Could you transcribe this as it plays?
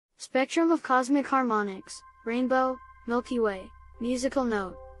Spectrum of Cosmic Harmonics, Rainbow, Milky Way, Musical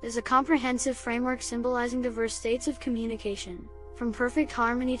Note, is a comprehensive framework symbolizing diverse states of communication, from perfect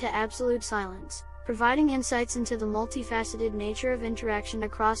harmony to absolute silence, providing insights into the multifaceted nature of interaction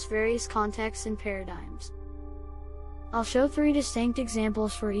across various contexts and paradigms. I'll show 3 distinct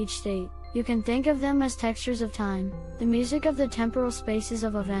examples for each state. You can think of them as textures of time, the music of the temporal spaces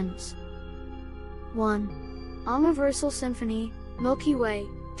of events. 1. Omniversal Symphony, Milky Way,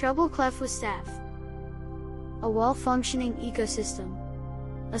 treble clef with staff. A well-functioning ecosystem.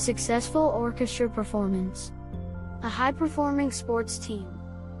 A successful orchestra performance. A high-performing sports team.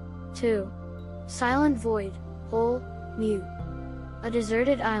 2. Silent void, whole, mute. A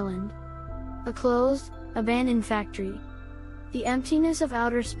deserted island. A closed, abandoned factory. The emptiness of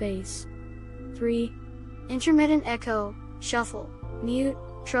outer space. 3. Intermittent echo, shuffle, mute,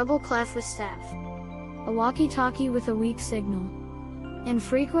 treble clef with staff. A walkie-talkie with a weak signal.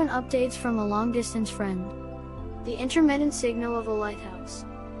 Infrequent updates from a long-distance friend. The intermittent signal of a lighthouse.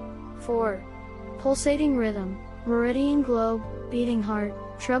 4. Pulsating rhythm, meridian globe, beating heart,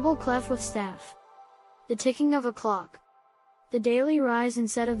 treble clef with staff. The ticking of a clock. The daily rise and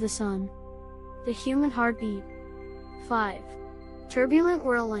set of the sun. The human heartbeat. 5. Turbulent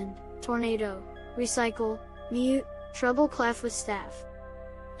whirlwind, tornado, recycle, mute, treble clef with staff.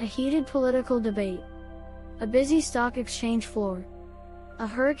 A heated political debate. A busy stock exchange floor. A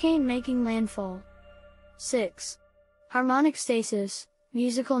hurricane making landfall. 6. Harmonic stasis,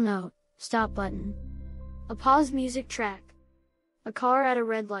 musical note, stop button. A pause music track. A car at a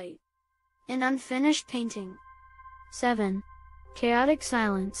red light. An unfinished painting. 7. Chaotic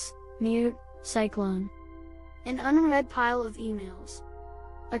silence, mute, cyclone. An unread pile of emails.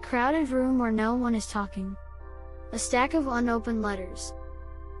 A crowded room where no one is talking. A stack of unopened letters.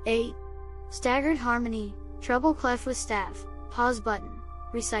 8. Staggered harmony, treble clef with staff, pause button,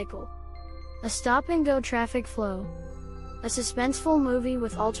 recycle. A stop-and-go traffic flow. A suspenseful movie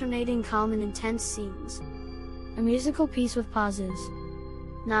with alternating calm and intense scenes. A musical piece with pauses.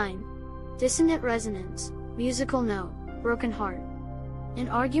 9. Dissonant resonance, musical note, broken heart. An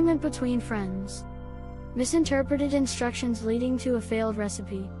argument between friends. Misinterpreted instructions leading to a failed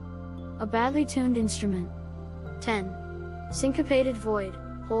recipe. A badly tuned instrument. 10. Syncopated void,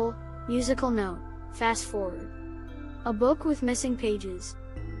 whole, musical note, fast forward. A book with missing pages.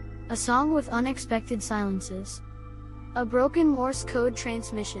 A song with unexpected silences. A broken Morse code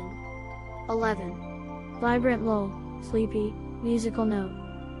transmission. 11. Vibrant lull, sleepy, musical note.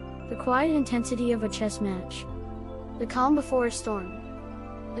 The quiet intensity of a chess match. The calm before a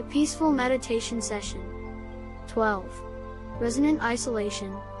storm. A peaceful meditation session. 12. Resonant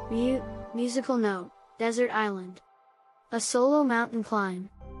isolation, mute, musical note, desert island. A solo mountain climb.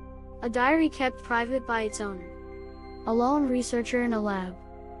 A diary kept private by its owner. A lone researcher in a lab.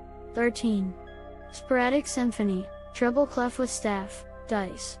 13. Sporadic symphony, treble clef with staff,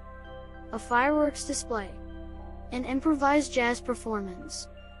 dice. A fireworks display. An improvised jazz performance.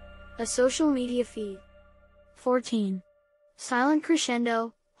 A social media feed. 14. Silent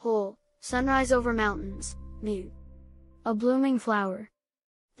crescendo, whole, sunrise over mountains, mute. A blooming flower.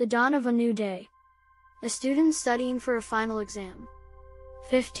 The dawn of a new day. A student studying for a final exam.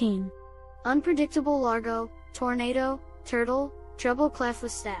 15. Unpredictable largo, tornado, turtle, treble clef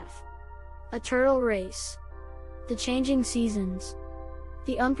with staff. A turtle race. The changing seasons.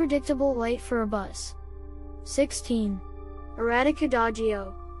 The unpredictable wait for a bus. 16. Erratic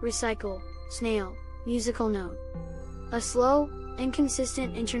adagio, recycle, snail, musical note. A slow,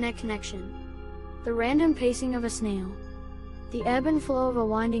 inconsistent internet connection. The random pacing of a snail. The ebb and flow of a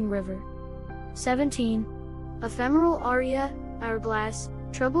winding river. 17. Ephemeral aria, hourglass,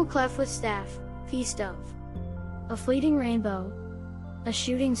 treble clef with staff, feast of. A fleeting rainbow. A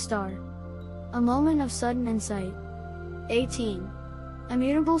shooting star. A moment of sudden insight. 18.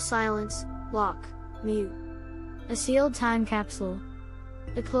 Immutable silence, lock, mute. A sealed time capsule.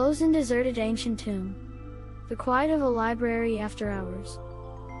 The closed and deserted ancient tomb. The quiet of a library after hours.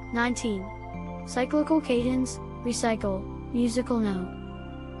 19. Cyclical cadence, recycle, musical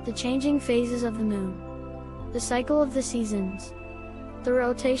note. The changing phases of the moon. The cycle of the seasons. The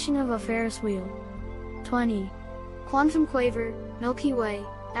rotation of a Ferris wheel. 20. Quantum quaver, Milky Way,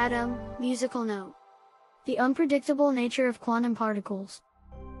 atom, musical note. The unpredictable nature of quantum particles.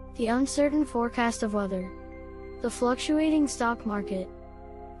 The uncertain forecast of weather. The fluctuating stock market.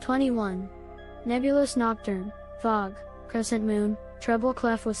 21. Nebulous nocturne, fog, crescent moon, treble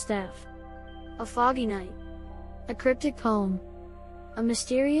clef with staff. A foggy night. A cryptic poem. A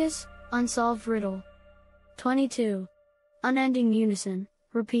mysterious, unsolved riddle. 22. Unending unison,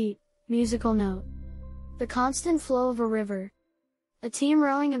 repeat, musical note. The constant flow of a river. A team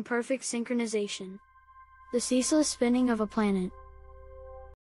rowing in perfect synchronization. The ceaseless spinning of a planet.